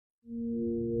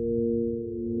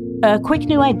A quick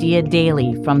new idea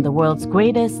daily from the world's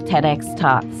greatest TEDx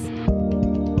talks.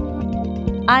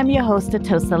 I'm your host,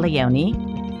 Atossa Leoni,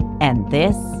 and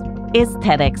this is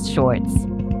TEDx Shorts.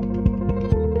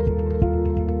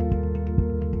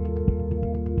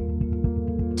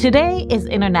 Today is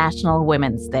International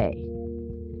Women's Day.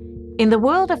 In the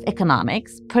world of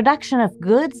economics, production of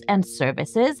goods and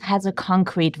services has a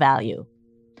concrete value.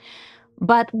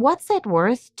 But what's it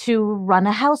worth to run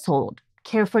a household,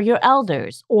 care for your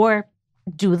elders, or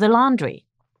do the laundry?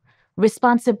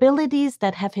 Responsibilities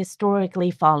that have historically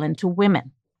fallen to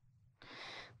women.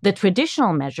 The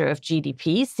traditional measure of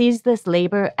GDP sees this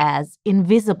labor as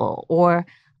invisible or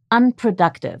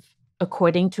unproductive,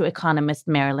 according to economist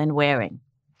Marilyn Waring.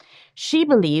 She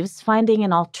believes finding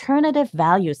an alternative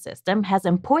value system has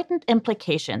important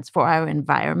implications for our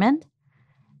environment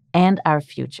and our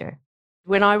future.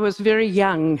 When I was very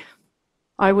young,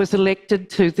 I was elected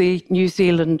to the New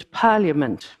Zealand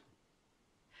Parliament.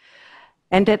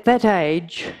 And at that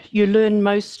age, you learn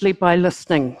mostly by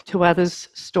listening to others'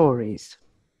 stories.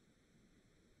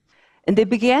 And there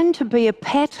began to be a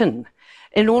pattern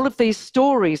in all of these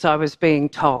stories I was being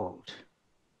told.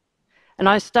 And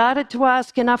I started to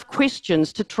ask enough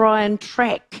questions to try and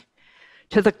track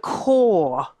to the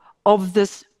core of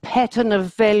this pattern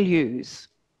of values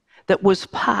that was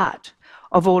part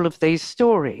of all of these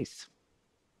stories.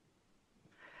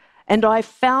 And I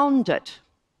found it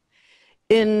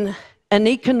in an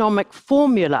economic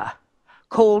formula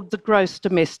called the gross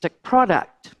domestic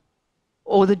product,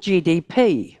 or the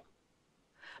GDP.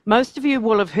 Most of you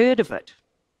will have heard of it.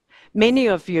 Many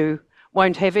of you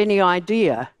won't have any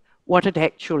idea what it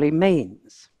actually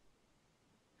means.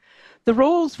 The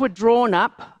rules were drawn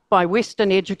up by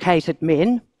Western-educated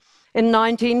men in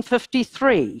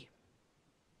 1953.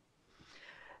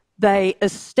 They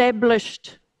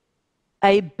established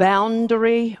a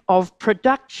boundary of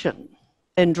production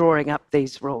in drawing up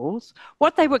these rules.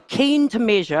 What they were keen to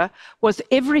measure was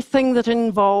everything that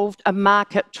involved a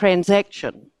market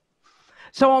transaction.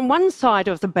 So on one side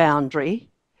of the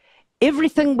boundary,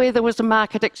 everything where there was a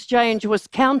market exchange was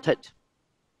counted.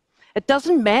 It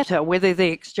doesn't matter whether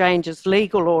the exchange is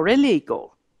legal or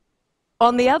illegal.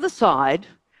 On the other side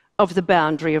of the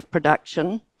boundary of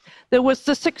production, there was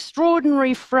this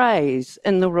extraordinary phrase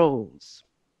in the rules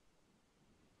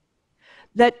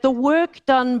that the work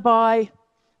done by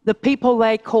the people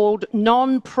they called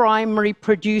non-primary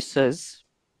producers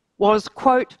was,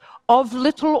 quote, of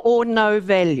little or no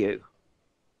value.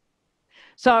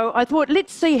 So I thought,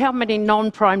 let's see how many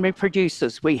non-primary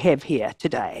producers we have here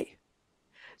today.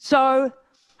 So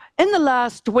in the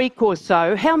last week or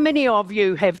so, how many of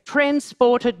you have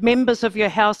transported members of your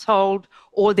household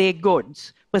or their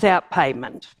goods without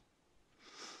payment?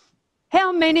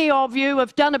 How many of you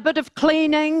have done a bit of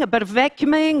cleaning, a bit of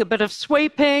vacuuming, a bit of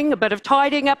sweeping, a bit of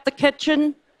tidying up the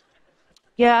kitchen?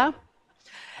 Yeah?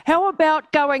 How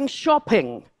about going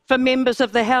shopping for members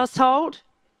of the household?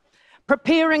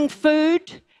 Preparing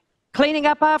food, cleaning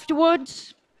up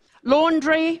afterwards,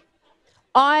 laundry,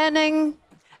 ironing.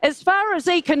 As far as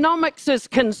economics is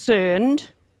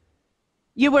concerned,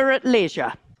 you were at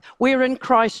leisure. We're in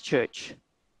Christchurch,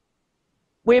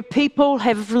 where people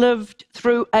have lived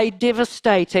through a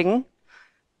devastating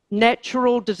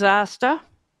natural disaster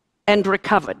and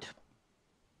recovered.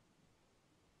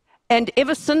 And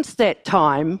ever since that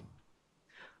time,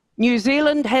 New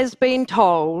Zealand has been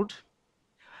told,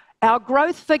 our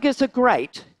growth figures are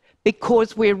great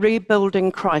because we're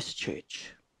rebuilding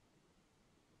Christchurch.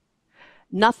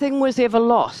 Nothing was ever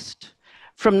lost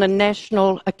from the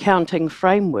National Accounting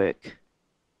Framework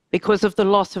because of the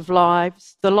loss of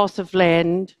lives, the loss of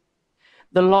land,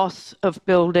 the loss of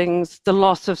buildings, the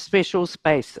loss of special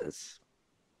spaces.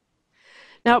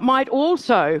 Now, it might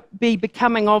also be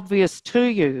becoming obvious to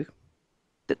you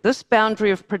that this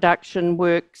boundary of production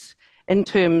works in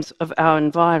terms of our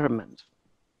environment.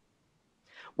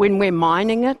 When we're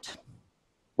mining it,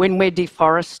 when we're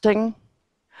deforesting,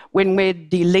 when we're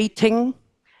deleting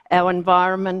our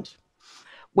environment,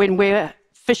 when we're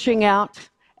fishing out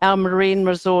our marine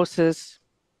resources,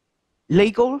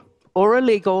 legal or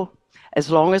illegal,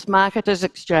 as long as market is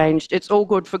exchanged, it's all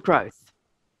good for growth.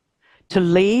 To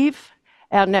leave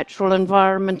our natural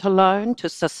environment alone, to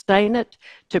sustain it,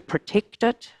 to protect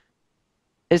it,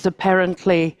 is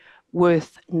apparently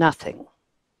worth nothing.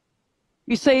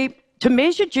 You see, to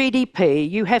measure GDP,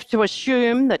 you have to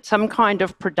assume that some kind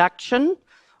of production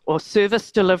or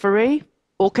service delivery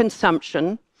or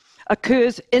consumption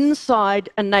occurs inside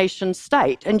a nation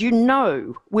state, and you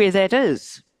know where that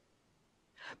is.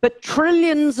 But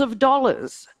trillions of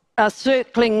dollars are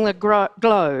circling the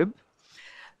globe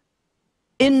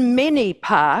in many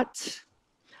parts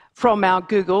from our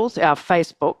Googles, our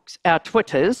Facebooks, our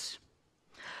Twitters,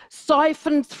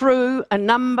 siphoned through a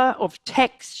number of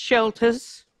tax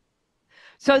shelters,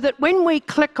 so that when we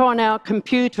click on our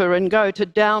computer and go to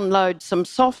download some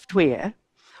software,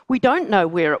 we don't know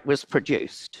where it was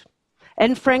produced.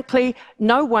 And frankly,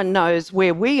 no one knows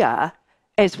where we are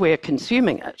as we're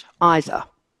consuming it either.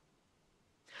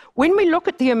 When we look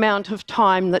at the amount of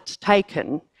time that's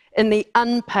taken in the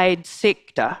unpaid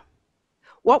sector,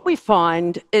 what we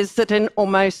find is that in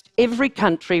almost every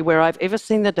country where I've ever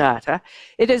seen the data,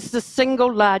 it is the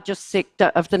single largest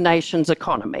sector of the nation's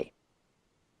economy.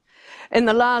 In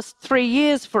the last 3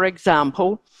 years, for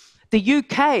example, the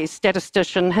UK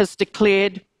statistician has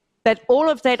declared that all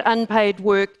of that unpaid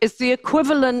work is the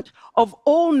equivalent of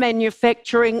all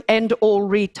manufacturing and all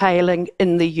retailing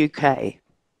in the UK.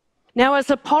 Now,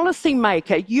 as a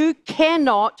policymaker, you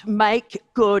cannot make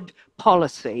good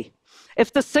policy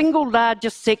if the single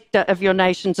largest sector of your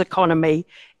nation's economy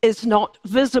is not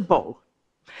visible.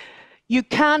 You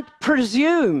can't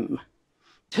presume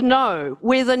to know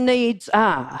where the needs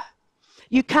are.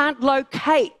 You can't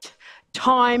locate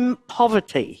time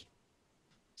poverty.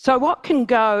 So what can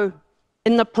go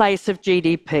in the place of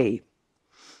GDP?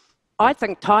 I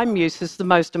think time use is the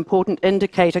most important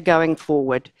indicator going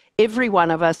forward. Every one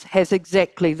of us has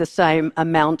exactly the same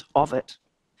amount of it.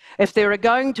 If there are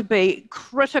going to be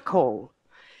critical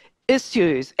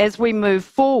issues as we move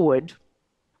forward,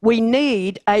 we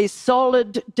need a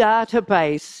solid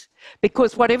database,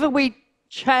 because whatever we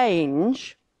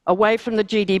change away from the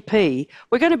GDP,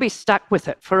 we're going to be stuck with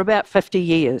it for about 50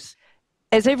 years.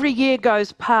 As every year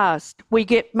goes past, we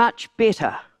get much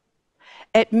better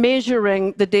at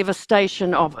measuring the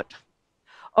devastation of it,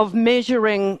 of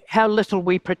measuring how little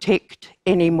we protect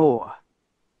anymore.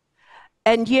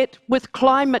 And yet, with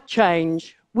climate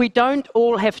change, we don't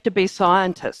all have to be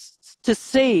scientists to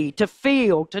see, to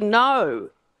feel, to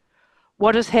know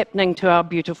what is happening to our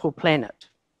beautiful planet.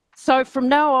 So from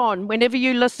now on, whenever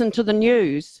you listen to the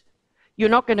news, you're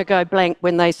not going to go blank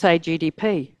when they say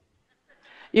GDP.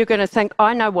 You're going to think,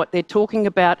 I know what they're talking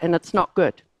about, and it's not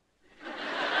good.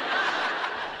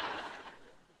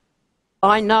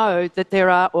 I know that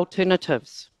there are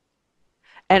alternatives,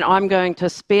 and I'm going to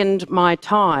spend my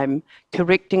time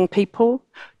correcting people,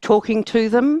 talking to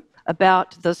them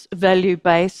about this value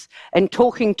base, and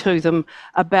talking to them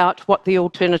about what the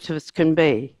alternatives can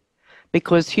be,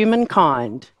 because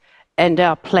humankind and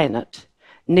our planet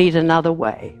need another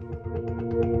way.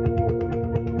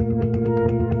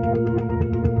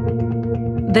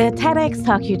 The TEDx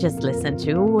talk you just listened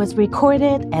to was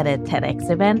recorded at a TEDx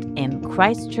event in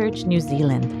Christchurch, New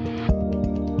Zealand.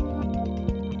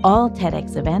 All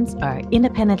TEDx events are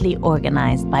independently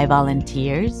organized by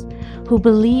volunteers who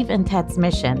believe in TED's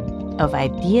mission of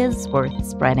ideas worth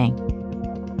spreading.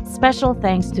 Special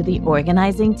thanks to the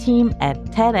organizing team at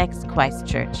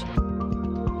TEDxChristchurch.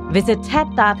 Visit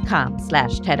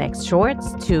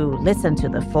TED.com/TEDxShorts to listen to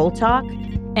the full talk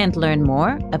and learn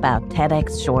more about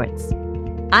TEDx Shorts.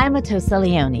 I'm Atossa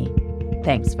Leoni.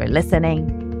 Thanks for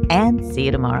listening, and see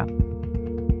you tomorrow.